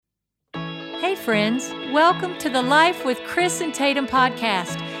Hey friends, welcome to the Life with Chris and Tatum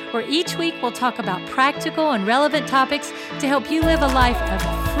podcast, where each week we'll talk about practical and relevant topics to help you live a life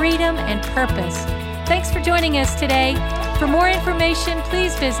of freedom and purpose. Thanks for joining us today. For more information,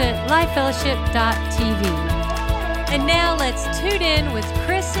 please visit lifefellowship.tv. And now let's tune in with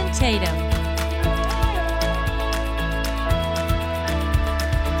Chris and Tatum.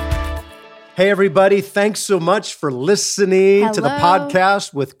 Hey, everybody. Thanks so much for listening to the Hello.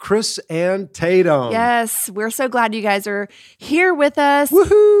 podcast with Chris and Tatum. Yes, we're so glad you guys are here with us.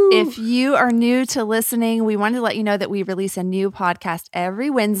 Woohoo! If you are new to listening, we wanted to let you know that we release a new podcast every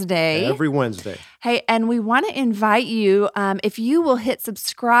Wednesday. Every Wednesday. Hey, and we want to invite you, if you will hit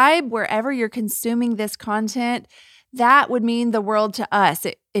subscribe wherever you're consuming this content, that would mean the world to us.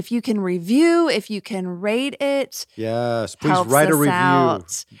 If you can review, if you can rate it, Yes, please helps write a us review.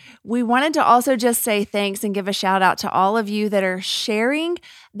 out. We wanted to also just say thanks and give a shout out to all of you that are sharing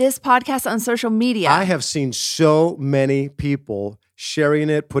this podcast on social media. I have seen so many people sharing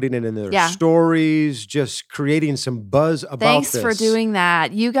it, putting it in their Yeah. stories, just creating some buzz about Thanks this. for doing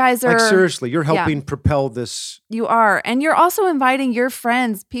that. You guys are Like, seriously, you're helping propel this. You are. And you're also inviting your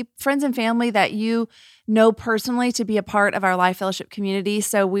friends, friends and family that you know personally to be a part of our Life Fellowship community.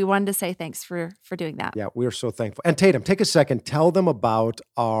 So we wanted to say thanks for doing that. Yeah, we are so thankful. And Tatum, take a second. Tell them about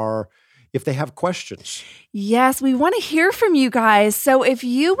if they have questions. Yes, we want to hear from you guys. So if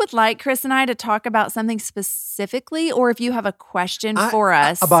you would like Chris and I to talk about something specifically, or if you have a question for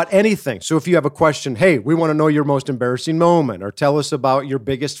us. About anything. So if you have a question, hey, we want to know your most embarrassing moment, or tell us about your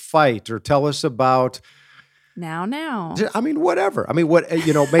biggest fight, or tell us about, Now. I mean, whatever. I mean,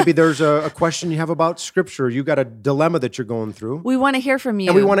 maybe there's a question you have about scripture. You got a dilemma that you're going through, We want to hear from you.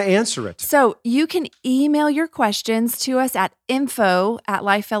 and we want to answer it. So you can email your questions to us at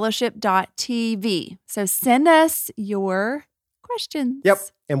info@lifefellowship.tv. So send us your questions. Yep.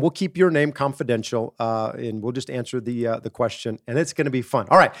 And we'll keep your name confidential, and we'll just answer the question, and it's going to be fun.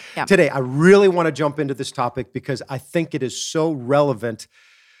 All right. Yeah. Today, I really want to jump into this topic because I think it is so relevant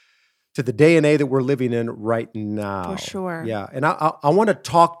to the day and age that we're living in right now. For sure. Yeah. And I want to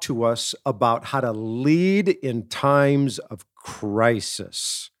talk to us about how to lead in times of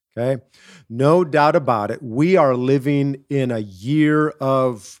crisis. Okay. No doubt about it. We are living in a year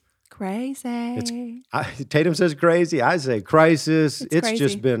of Crazy. Tatum says crazy. I say crisis. It's crazy.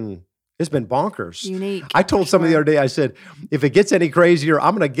 just been, it's been bonkers. Unique. I told somebody the other day, I said, if it gets any crazier,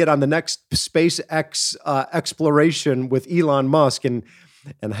 I'm going to get on the next SpaceX exploration with Elon Musk and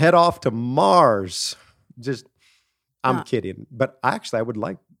head off to Mars. I'm kidding. But actually, I would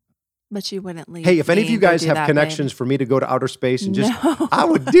like. But you wouldn't leave. Hey, if any of me you to go guys do have that, connections for me to go to outer space and just, No. I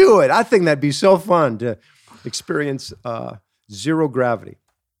would do it. I think that'd be so fun to experience zero gravity.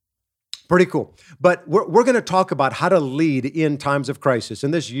 Pretty cool. But we're going to talk about how to lead in times of crisis.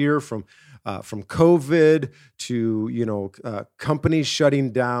 And this year, from COVID to companies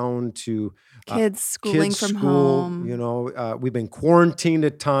shutting down to Kids schooling kids from school, home. we've been quarantined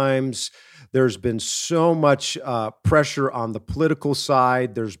at times. There's been so much pressure on the political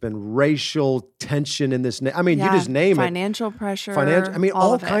side. There's been racial tension in this. You just name it. Financial pressure.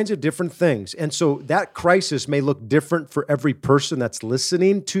 All of it. kinds of different things. And so that crisis may look different for every person that's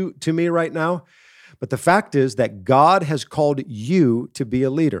listening to me right now. But the fact is that God has called you to be a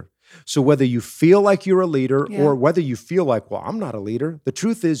leader. So whether you feel like you're a leader or whether you feel like, well, I'm not a leader, the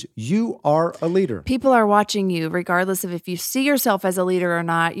truth is you are a leader. People are watching you, regardless of if you see yourself as a leader or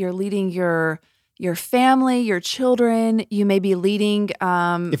not. You're leading your family, your children. You may be leading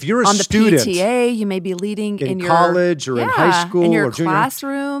if you're a on the student PTA. You may be leading in your college or in high school in your or junior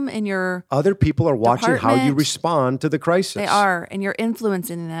classroom, in your other people are watching how you department. respond to the crisis. They are, and you're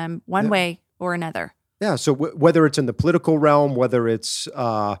influencing them one way or another. Yeah. So whether it's in the political realm, whether it's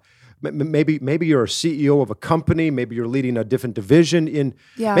maybe you're a CEO of a company, maybe you're leading a different division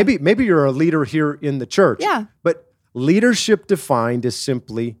maybe you're a leader here in the church. Yeah. But leadership defined is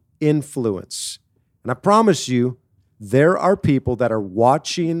simply influence. And I promise you, there are people that are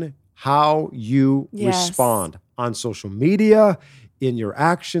watching how you respond on social media, in your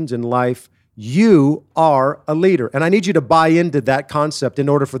actions in life. You are a leader. And I need you to buy into that concept in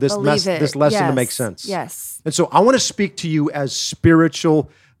order for this lesson to make sense. Yes. And so I want to speak to you as spiritual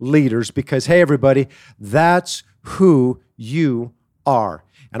leaders because, hey, everybody, that's who you are.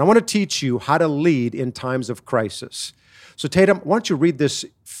 And I want to teach you how to lead in times of crisis. So Tatum, why don't you read this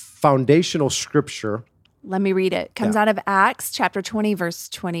foundational scripture? Let me read it. It comes out of Acts chapter 20, verse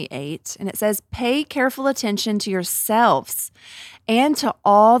 28. And it says, "Pay careful attention to yourselves and to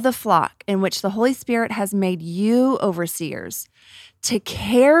all the flock in which the Holy Spirit has made you overseers to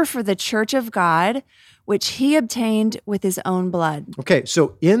care for the church of God, which he obtained with his own blood. Okay,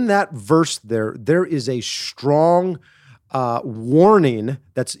 so in that verse there is a strong warning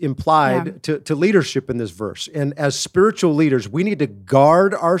that's implied to leadership in this verse. And as spiritual leaders, we need to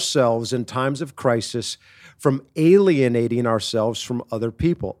guard ourselves in times of crisis from alienating ourselves from other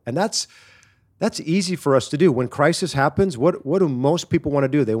people. And that's easy for us to do. When crisis happens, what do most people want to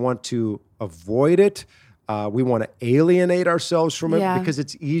do? They want to avoid it. We want to alienate ourselves from it because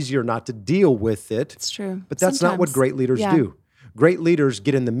it's easier not to deal with it. It's true. But that's not what great leaders do. Great leaders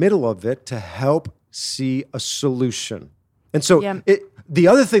get in the middle of it to help see a solution. And so the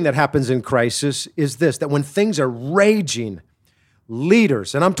other thing that happens in crisis is this, that when things are raging,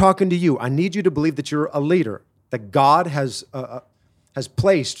 leaders, and I'm talking to you, I need you to believe that you're a leader, that God has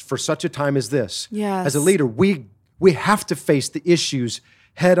placed for such a time as this. Yes. As a leader, we have to face the issues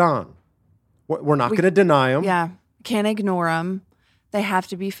head on. We're not going to deny them. Yeah, can't ignore them. They have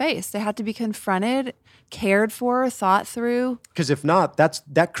to be faced. They have to be confronted, cared for, thought through. Because if not,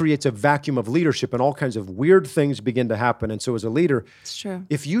 that creates a vacuum of leadership and all kinds of weird things begin to happen. And so as a leader, it's true.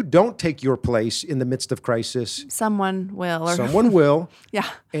 If you don't take your place in the midst of crisis, someone will. Someone will. Yeah.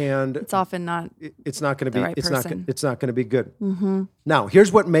 And it's often not. It's not going to be. Right it's person. not going to be good. Mm-hmm. Now,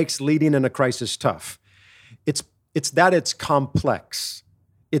 here's what makes leading in a crisis tough. It's that it's complex.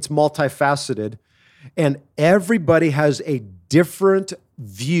 It's multifaceted, and everybody has a different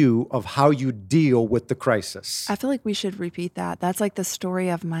view of how you deal with the crisis. I feel like we should repeat that. That's like the story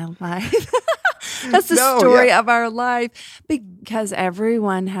of my life. That's the story of our life, because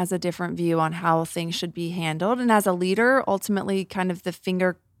everyone has a different view on how things should be handled. And as a leader, ultimately kind of the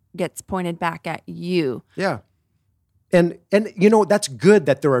finger gets pointed back at you. Yeah. And that's good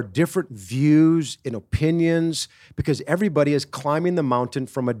that there are different views and opinions, because everybody is climbing the mountain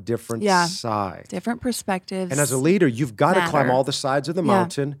from a different side. Different perspectives. And as a leader, you've got to climb all the sides of the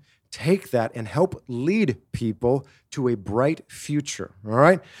mountain, take that and help lead people to a bright future, all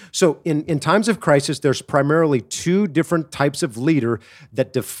right? So in times of crisis, there's primarily two different types of leader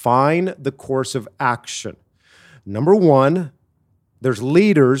that define the course of action. Number one, there's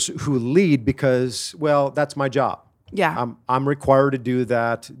leaders who lead because, well, that's my job. Yeah, I'm required to do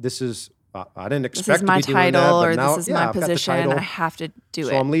that. This is I didn't expect to be doing that. This is my title, or now, this is my position. I have to do it.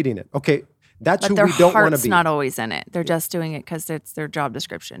 So I'm leading it. Okay, that's but who we don't want to be. Their heart's not always in it. They're just doing it because it's their job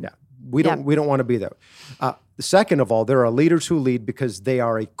description. Yeah, we don't want to be that. The second of all, there are leaders who lead because they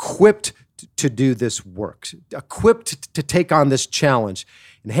are equipped to do this work, equipped to take on this challenge.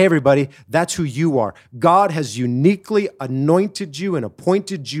 And hey, everybody, that's who you are. God has uniquely anointed you and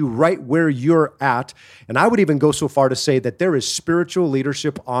appointed you right where you're at. And I would even go so far to say that there is spiritual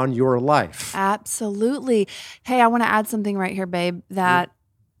leadership on your life. Absolutely. Hey, I want to add something right here, babe, that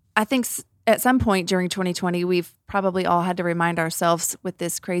I think at some point during 2020, we've probably all had to remind ourselves with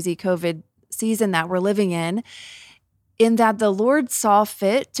this crazy COVID season that we're living in that the Lord saw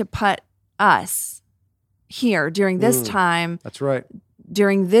fit to put us here during this time. That's right.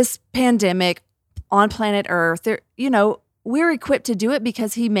 During this pandemic on planet Earth, we're equipped to do it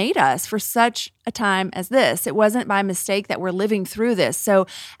because he made us for such a time as this. It wasn't by mistake that we're living through this. So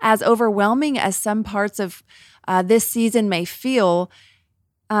as overwhelming as some parts of this season may feel,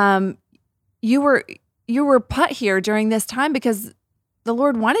 you were put here during this time because the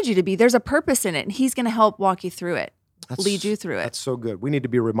Lord wanted you to be. There's a purpose in it, and he's going to help walk you through it, lead you through it. That's so good. We need to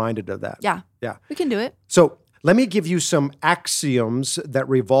be reminded of that. Yeah. We can do it. So let me give you some axioms that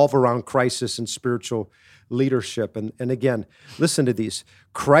revolve around crisis and spiritual leadership. And again, listen to these.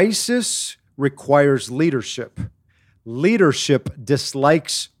 Crisis requires leadership. Leadership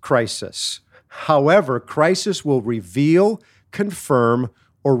dislikes crisis. However, crisis will reveal, confirm,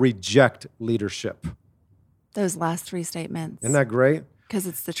 or reject leadership. Those last three statements. Isn't that great? Because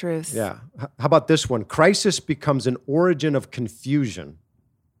it's the truth. Yeah. How about this one? Crisis becomes an origin of confusion.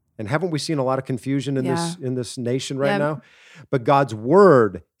 And haven't we seen a lot of confusion in this nation right now? But God's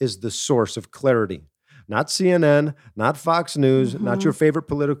word is the source of clarity. Not CNN, not Fox News, not your favorite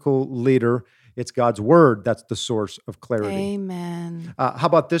political leader. It's God's word that's the source of clarity. Amen. How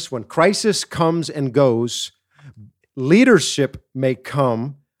about this one? Crisis comes and goes. Leadership may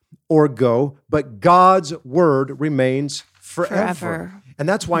come or go, but God's word remains forever. And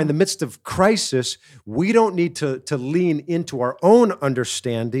that's why in the midst of crisis, we don't need to lean into our own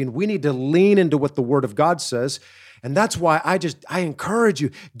understanding. We need to lean into what the Word of God says. And that's why I encourage you,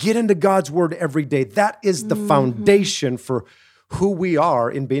 get into God's Word every day. That is the foundation for who we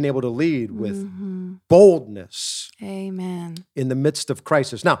are in being able to lead with boldness. Amen. In the midst of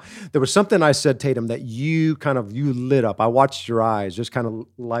crisis. Now, there was something I said, Tatum, that you lit up. I watched your eyes just kind of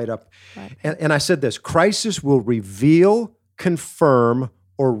light up. Right. And I said this: crisis will reveal, confirm,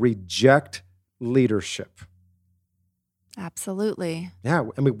 or reject leadership. Absolutely. Yeah,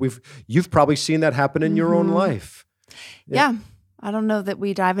 I mean, you've probably seen that happen in your own life. Yeah. I don't know that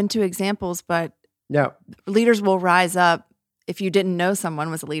we dive into examples, but Yeah. leaders will rise up. If you didn't know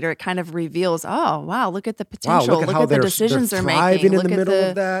someone was a leader, it kind of reveals, oh, wow, look at the potential. Wow, look at how the decisions they're thriving making. in the middle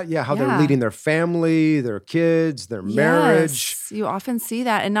of that. Yeah, how they're leading their family, their kids, their marriage. Yes, you often see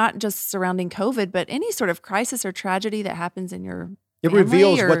that, and not just surrounding COVID, but any sort of crisis or tragedy that happens in your It family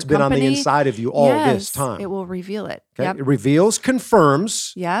reveals or what's been on the company. inside of you all this time. It will reveal it. Okay? Yep. It reveals,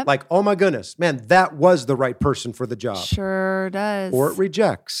 confirms, Yep. like, oh my goodness, man, that was the right person for the job. Sure does. Or it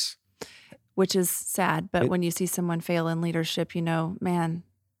rejects. Which is sad, but when you see someone fail in leadership, you know, man.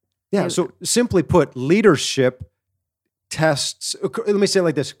 Yeah, so simply put, leadership tests, let me say it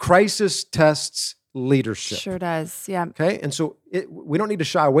like this, crisis tests leadership. Sure does, yeah. Okay, and so we don't need to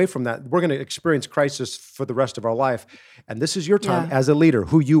shy away from that. We're going to experience crisis for the rest of our life, and this is your time as a leader,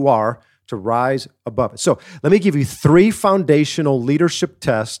 who you are, to rise above it. So let me give you 3 foundational leadership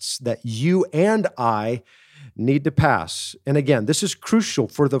tests that you and I need to pass. And again, this is crucial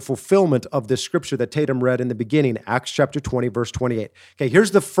for the fulfillment of this scripture that Tatum read in the beginning, Acts chapter 20, verse 28. Okay,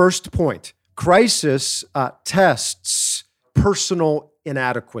 here's the first point. Crisis tests personal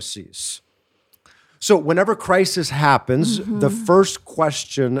inadequacies. So whenever crisis happens, the first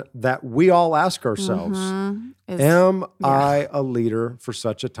question that we all ask ourselves, am I a leader for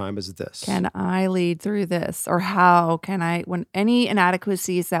such a time as this? Can I lead through this? Or how can I, when any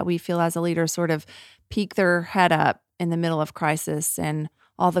inadequacies that we feel as a leader sort of peek their head up in the middle of crisis and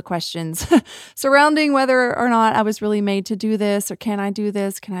all the questions surrounding whether or not I was really made to do this, or can I do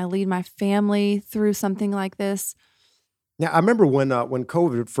this? Can I lead my family through something like this? Now, I remember when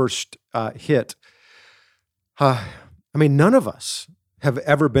COVID first hit, I mean, none of us have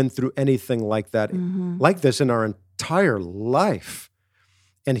ever been through anything like that, like this in our entire life.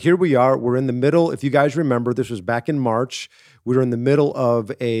 And here we are, we're in the middle. If you guys remember, this was back in March. We were in the middle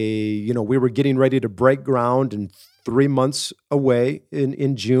of we were getting ready to break ground, and 3 months away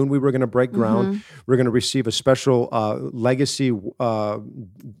in June, we were going to break ground. We are going to receive a special legacy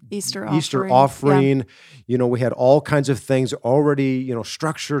Easter offering. Yeah. You know, we had all kinds of things already,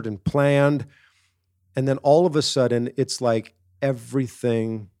 structured and planned. And then all of a sudden, it's like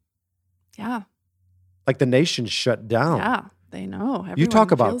everything, like the nation shut down. Yeah, they know. Everyone you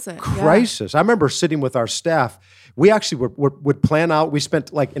talk about crisis. I remember sitting with our staff. We actually would plan out. We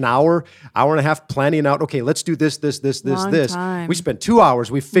spent like an hour and a half planning out, okay, let's do this. Time. We spent 2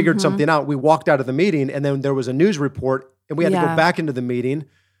 hours. We figured something out. We walked out of the meeting, and then there was a news report, and we had to go back into the meeting.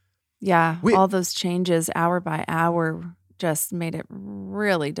 Yeah, all those changes hour by hour just made it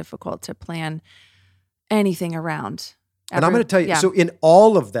really difficult to plan anything around. And I'm going to tell you, so in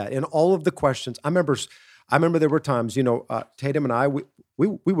all of that, in all of the questions, I remember there were times, Tatum and I, we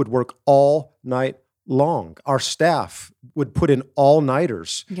would work all night long. Our staff would put in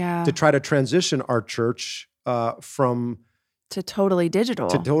all-nighters to try to transition our church from to totally digital,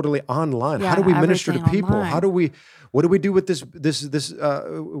 to totally online. How do we minister to people? Online. What do we do with this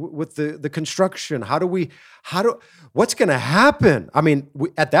with the construction? What's going to happen? I mean,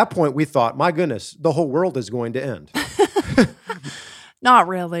 at that point we thought, my goodness, the whole world is going to end. Not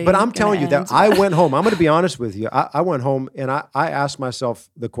really. But I'm telling you that I went home. I'm going to be honest with you. I went home and I asked myself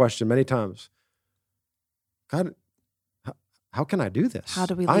the question many times, God, how can I do this? How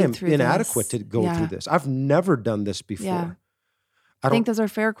do we lead through this? I am inadequate to go through this. I've never done this before. Yeah. I think those are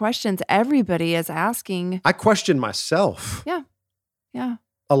fair questions. Everybody is asking. I question myself. Yeah. Yeah.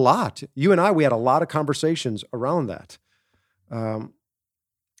 A lot. You and I, we had a lot of conversations around that. And,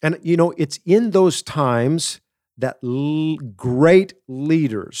 it's in those times that great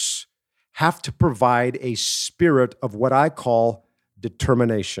leaders have to provide a spirit of what I call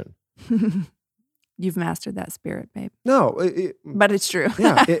determination. You've mastered that spirit, babe. No. But it's true.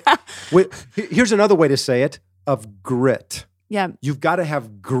 Yeah. Here's another way to say it, of grit. Yeah. You've got to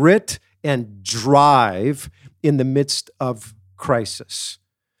have grit and drive in the midst of crisis.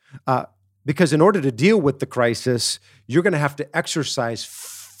 Because in order to deal with the crisis, you're going to have to exercise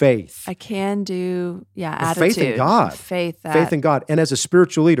faith. I can do, attitude. Faith in God. Faith in God. And as a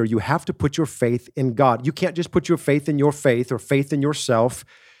spiritual leader, you have to put your faith in God. You can't just put your faith in your faith or faith in yourself.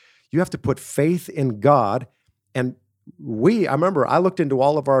 You have to put faith in God. And I remember I looked into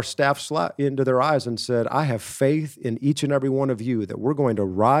all of our staff into their eyes and said, I have faith in each and every one of you that we're going to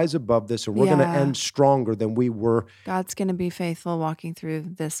rise above this, and we're going to end stronger than we were. God's going to be faithful walking through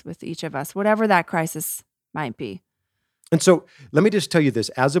this with each of us, whatever that crisis might be. And so let me just tell you this,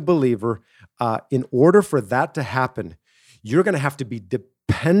 as a believer, in order for that to happen, you're going to have to be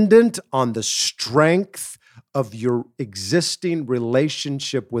dependent on the strength of your existing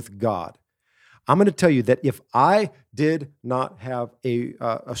relationship with God. I'm going to tell you that if I did not have a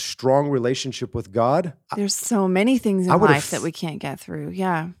strong relationship with God, there's so many things in life that we can't get through.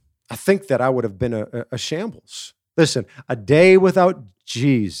 Yeah. I think that I would have been a shambles. Listen, a day without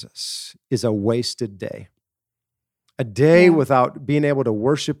Jesus is a wasted day. A day without being able to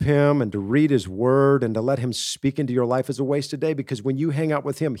worship him and to read his word and to let him speak into your life is a wasted day, because when you hang out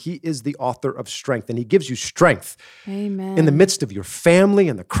with him, he is the author of strength, and he gives you strength. Amen. In the midst of your family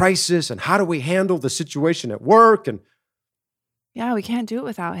and the crisis and how do we handle the situation at work. And yeah, we can't do it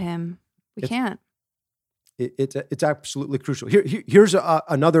without him. We can't. It's absolutely crucial. Here's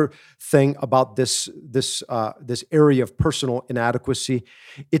another thing about this area of personal inadequacy.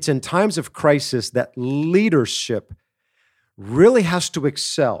 It's in times of crisis that leadership really has to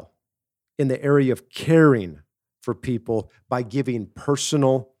excel in the area of caring for people by giving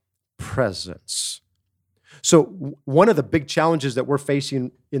personal presence. So one of the big challenges that we're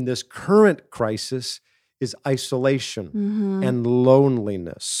facing in this current crisis is isolation and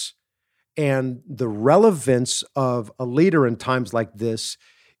loneliness. And the relevance of a leader in times like this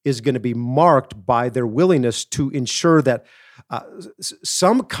is going to be marked by their willingness to ensure that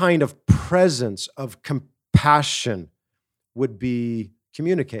some kind of presence of compassion would be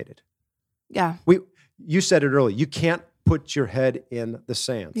communicated. Yeah. You said it earlier. You can't put your head in the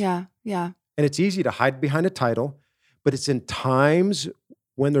sand. Yeah. And it's easy to hide behind a title, but it's in times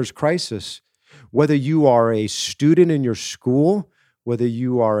when there's crisis, whether you are a student in your school, whether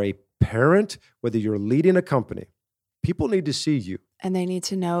you are a parent, whether you're leading a company, people need to see you. And they need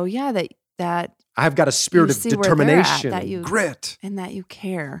to know, that I've got a spirit of determination, and grit. And that you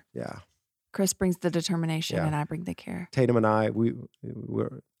care. Yeah. Chris brings the determination and I bring the care. Tatum and I, we're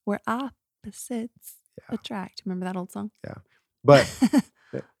opposites attract. Remember that old song? Yeah. But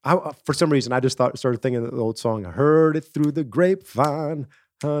for some reason, I just started thinking of the old song. I heard it through the grapevine.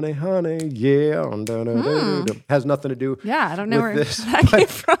 Honey, honey, yeah. Has nothing to do I don't know with where this, that came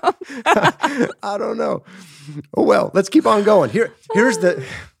from. I don't know. Oh, well, let's keep on going. Here's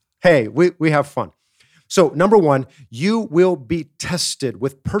hey, we have fun. So number one, you will be tested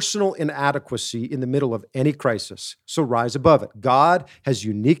with personal inadequacy in the middle of any crisis. So rise above it. God has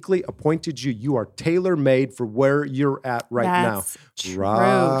uniquely appointed you. You are tailor-made for where you're at now.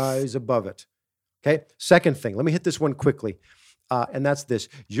 Rise above it. Okay. Second thing, let me hit this one quickly. And that's this.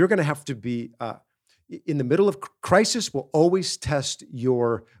 You're going to have to be, in the middle of crisis will always test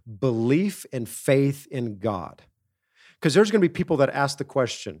your belief and faith in God. Because there's going to be people that ask the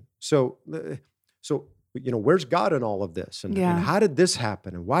question, so where's God in all of this? And how did this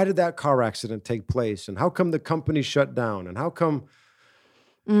happen? And why did that car accident take place? And how come the company shut down? And how come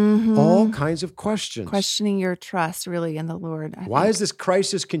all kinds of questions? Questioning your trust really in the Lord. Why is this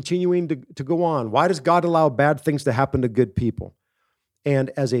crisis continuing to go on? Why does God allow bad things to happen to good people?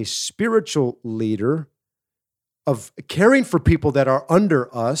 And as a spiritual leader of caring for people that are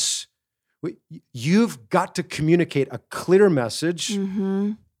under us, you've got to communicate a clear message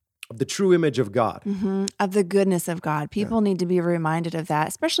of the true image of God. Of the goodness of God. People need to be reminded of that,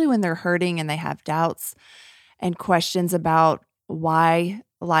 especially when they're hurting and they have doubts and questions about why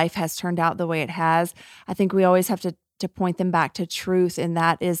life has turned out the way it has. I think we always have to point them back to truth, and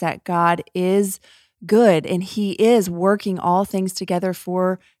that is that God is good, and he is working all things together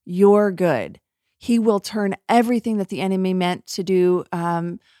for your good. He will turn everything that the enemy meant to do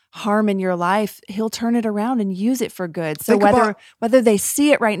harm in your life, he'll turn it around and use it for good. So whether they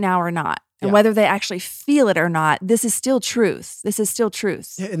see it right now or not, and whether they actually feel it or not, this is still truth. This is still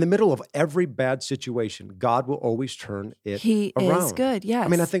truth. In the middle of every bad situation, God will always turn it around. He is good, yes. I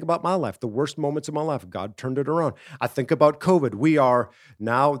mean, I think about my life, the worst moments of my life, God turned it around. I think about COVID. We are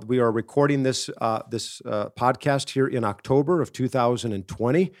recording this podcast here in October of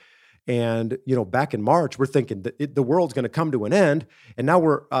 2020. And, back in March, we're thinking that the world's going to come to an end. And now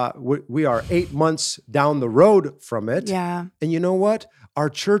we are 8 months down the road from it. Yeah. And you know what? Our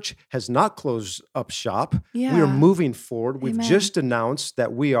church has not closed up shop. Yeah. We are moving forward. Amen. We've just announced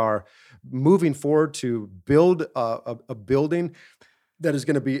that we are moving forward to build a building that is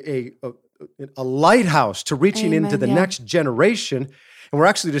going to be a lighthouse to reaching into the next generation. And we're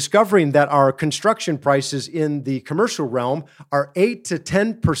actually discovering that our construction prices in the commercial realm are 8 to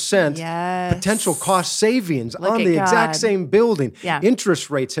 10% potential cost savings on the exact same building. Yeah. Interest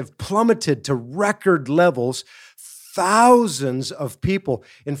rates have plummeted to record levels. Thousands of people.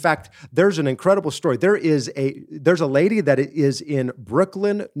 In fact, there's an incredible story. There's a lady that is in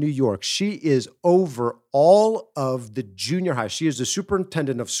Brooklyn, New York. She is over all of the junior high. She is the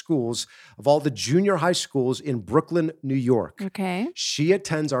superintendent of schools of all the junior high schools in Brooklyn, New York. Okay. She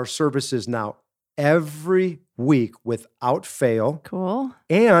attends our services now every week without fail. Cool.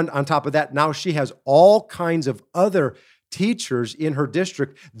 And on top of that, now she has all kinds of other teachers in her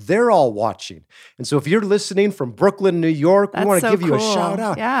district. They're all watching. And so if you're listening from Brooklyn, New York, we want to give you a shout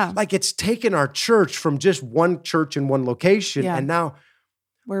out. Yeah. Like it's taken our church from just one church in one location. Yeah. And now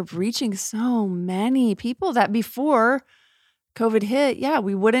we're reaching so many people that before COVID hit,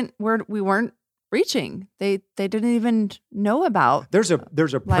 we weren't reaching. They didn't even know about. There's a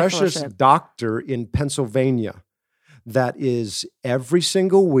precious Fellowship. doctor in Pennsylvania that is every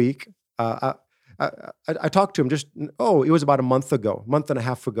single week. I talked to him it was about a month and a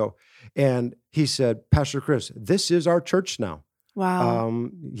half ago. And he said, Pastor Chris, this is our church now. Wow.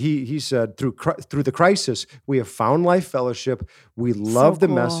 He said, through the crisis, we have found Life Fellowship. We love the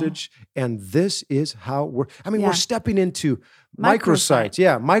message. And this is how we're stepping into microsites.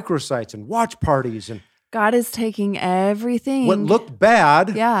 Yeah, microsites and watch parties. And God is taking everything. What looked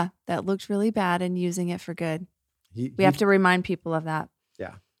bad. Yeah, that looked really bad and using it for good. We have to remind people of that.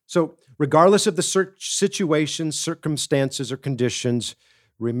 Yeah. So regardless of the situations, circumstances, or conditions,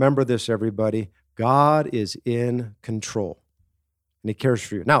 remember this, everybody. God is in control, and He cares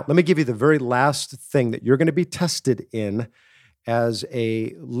for you. Now, let me give you the very last thing that you're going to be tested in as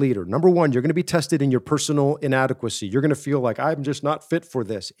a leader. Number one, you're going to be tested in your personal inadequacy. You're going to feel like, I'm just not fit for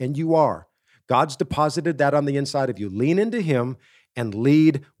this, and you are. God's deposited that on the inside of you. Lean into Him and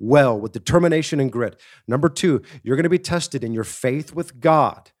lead well with determination and grit. Number two, you're going to be tested in your faith with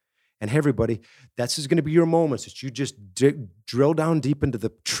God. And hey, everybody, that's just going to be your moments that you just drill down deep into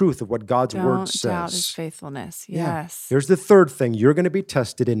the truth of what God's word says. Don't doubt His faithfulness. Yes. Yeah. Here's the third thing. You're going to be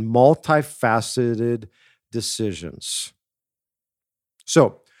tested in multifaceted decisions.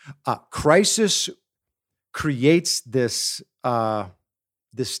 So, crisis creates this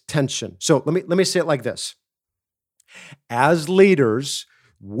tension. So let me say it like this. As leaders,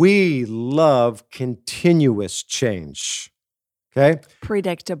 we love continuous change. Okay?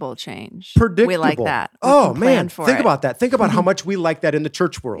 Predictable change. Predictable. We like that. Oh, man. Think about that. Think about how much we like that in the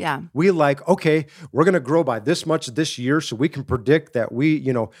church world. Yeah. We like, okay, we're going to grow by this much this year, so we can predict that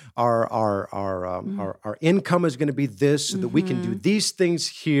our income is going to be this, so that we can do these things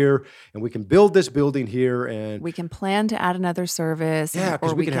here, and we can build this building here, and we can plan to add another service. Yeah,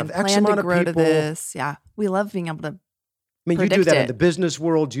 because we can have X plan amount to of grow people. To this. Yeah. We love being able to you do that in the business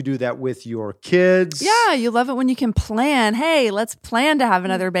world. You do that with your kids. Yeah, you love it when you can plan. Hey, let's plan to have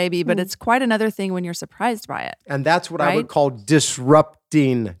another baby, but it's quite another thing when you're surprised by it. And that's what I would call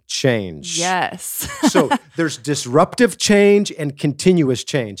disrupting change. Yes. So there's disruptive change and continuous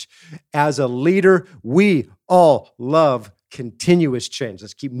change. As a leader, we all love continuous change.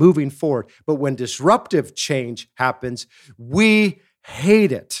 Let's keep moving forward. But when disruptive change happens, we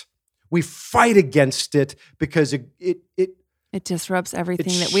hate it. We fight against it because it disrupts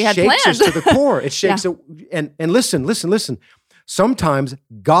everything that we had planned. It shakes us to the core. It shakes it. And listen. Sometimes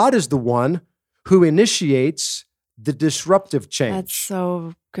God is the one who initiates the disruptive change. That's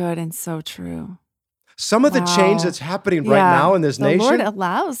so good and so true. Some of the change that's happening right now in this nation. The Lord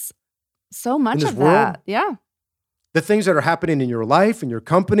allows so much of world, that. Yeah. The things that are happening in your life, in your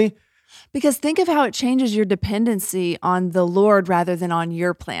company. Because think of how it changes your dependency on the Lord rather than on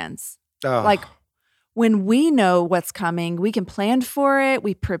your plans. Like when we know what's coming, we can plan for it,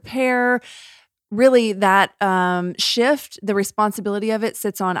 we prepare. Really, that shift, the responsibility of it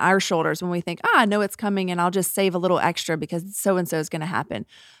sits on our shoulders when we think, I know it's coming and I'll just save a little extra because so-and-so is going to happen.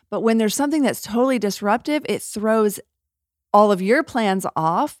 But when there's something that's totally disruptive, it throws all of your plans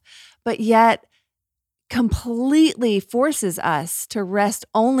off, but yet completely forces us to rest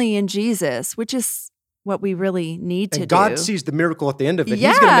only in Jesus, which is what we really need to do. And God sees the miracle at the end of it. He's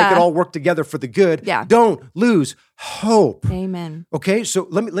going to make it all work together for the good. Yeah. Don't lose hope. Amen. Okay, so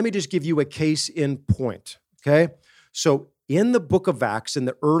let me just give you a case in point, okay? So in the book of Acts, in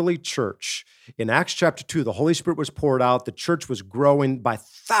the early church, in Acts chapter 2, the Holy Spirit was poured out. The church was growing by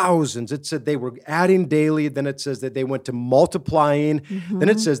thousands. It said they were adding daily. Then it says that they went to multiplying. Then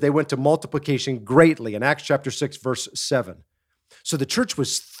it says they went to multiplication greatly in Acts chapter 6, verse 7. So the church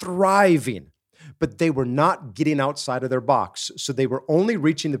was thriving, but they were not getting outside of their box. So they were only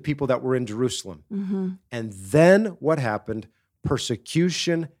reaching the people that were in Jerusalem. And then what happened?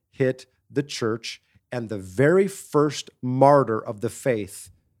 Persecution hit the church, and the very first martyr of the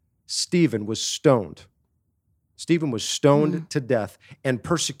faith, Stephen, was stoned. Stephen was stoned to death, and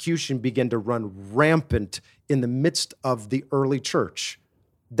persecution began to run rampant in the midst of the early church.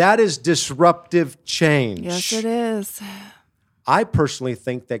 That is disruptive change. Yes, it is. I personally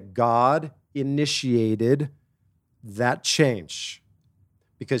think that God initiated that change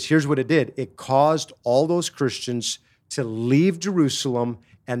because here's what it did. It caused all those Christians to leave Jerusalem,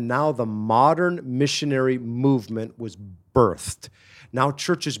 and now the modern missionary movement was birthed. Now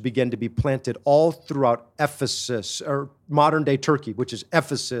churches began to be planted all throughout Ephesus, or modern-day Turkey, which is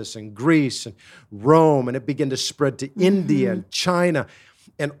Ephesus and Greece and Rome, and it began to spread to India and China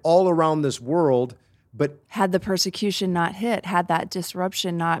and all around this world. But had the persecution not hit, had that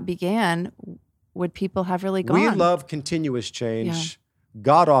disruption not began, would people have really gone? We love continuous change. Yeah.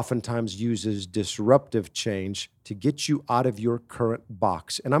 God oftentimes uses disruptive change to get you out of your current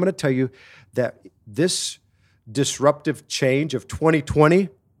box. And I'm going to tell you that this disruptive change of 2020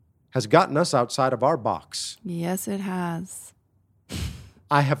 has gotten us outside of our box. Yes, it has.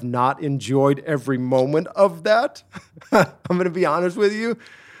 I have not enjoyed every moment of that. I'm going to be honest with you.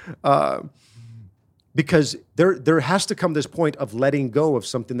 Because there has to come this point of letting go of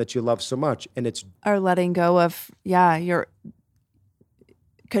something that you love so much. And it's... Or letting go of, your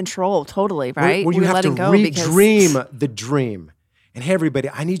control, totally, right? Where you have to redream the dream. And hey, everybody,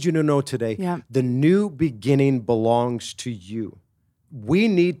 I need you to know today, the new beginning belongs to you. We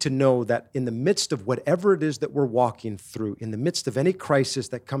need to know that in the midst of whatever it is that we're walking through, in the midst of any crisis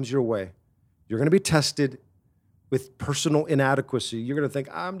that comes your way, you're going to be tested with personal inadequacy. You're going to think,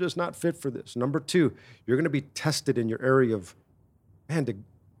 I'm just not fit for this. Number two, you're going to be tested in your area of,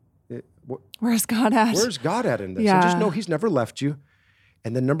 where's God at? Where's God at in this? Yeah. And just know He's never left you.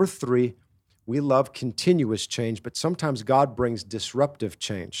 And then number three, we love continuous change, but sometimes God brings disruptive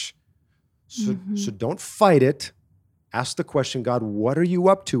change. So don't fight it. Ask the question, God, what are you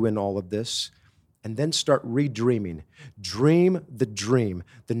up to in all of this? And then start redreaming. Dream the dream.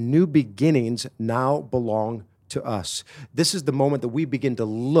 The new beginnings now belong to us. This is the moment that we begin to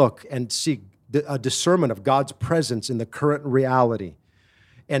look and seek a discernment of God's presence in the current reality.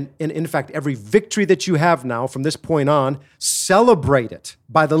 And in fact, every victory that you have now from this point on, celebrate it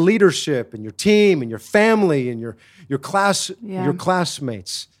by the leadership and your team and your family and your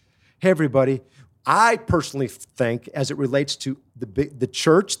classmates. Hey, everybody, I personally think, as it relates to the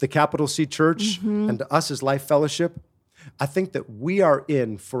church, the capital C church, and to us as Life Fellowship, I think that we are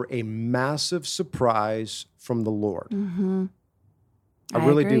in for a massive surprise from the Lord. I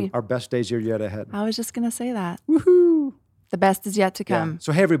really agree. do. Our best days are yet ahead. I was just going to say that. Woohoo! The best is yet to come. Yeah.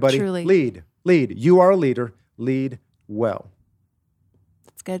 So, hey, everybody, Truly. lead. You are a leader. Lead well.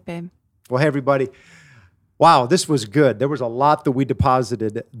 That's good, babe. Well, hey, everybody. Wow, this was good. There was a lot that we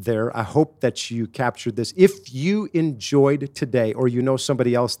deposited there. I hope that you captured this. If you enjoyed today, or you know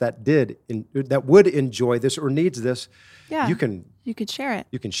somebody else that would enjoy this or needs this, you could share it.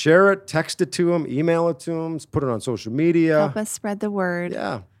 You can share it, text it to them, email it to them, put it on social media. Help us spread the word.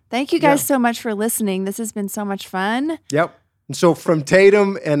 Yeah. Thank you guys so much for listening. This has been so much fun. Yep. And so from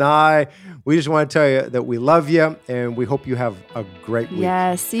Tatum and I, we just want to tell you that we love you and we hope you have a great week.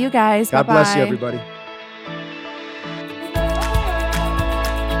 Yes. See you guys. God Bye-bye. bless you, everybody.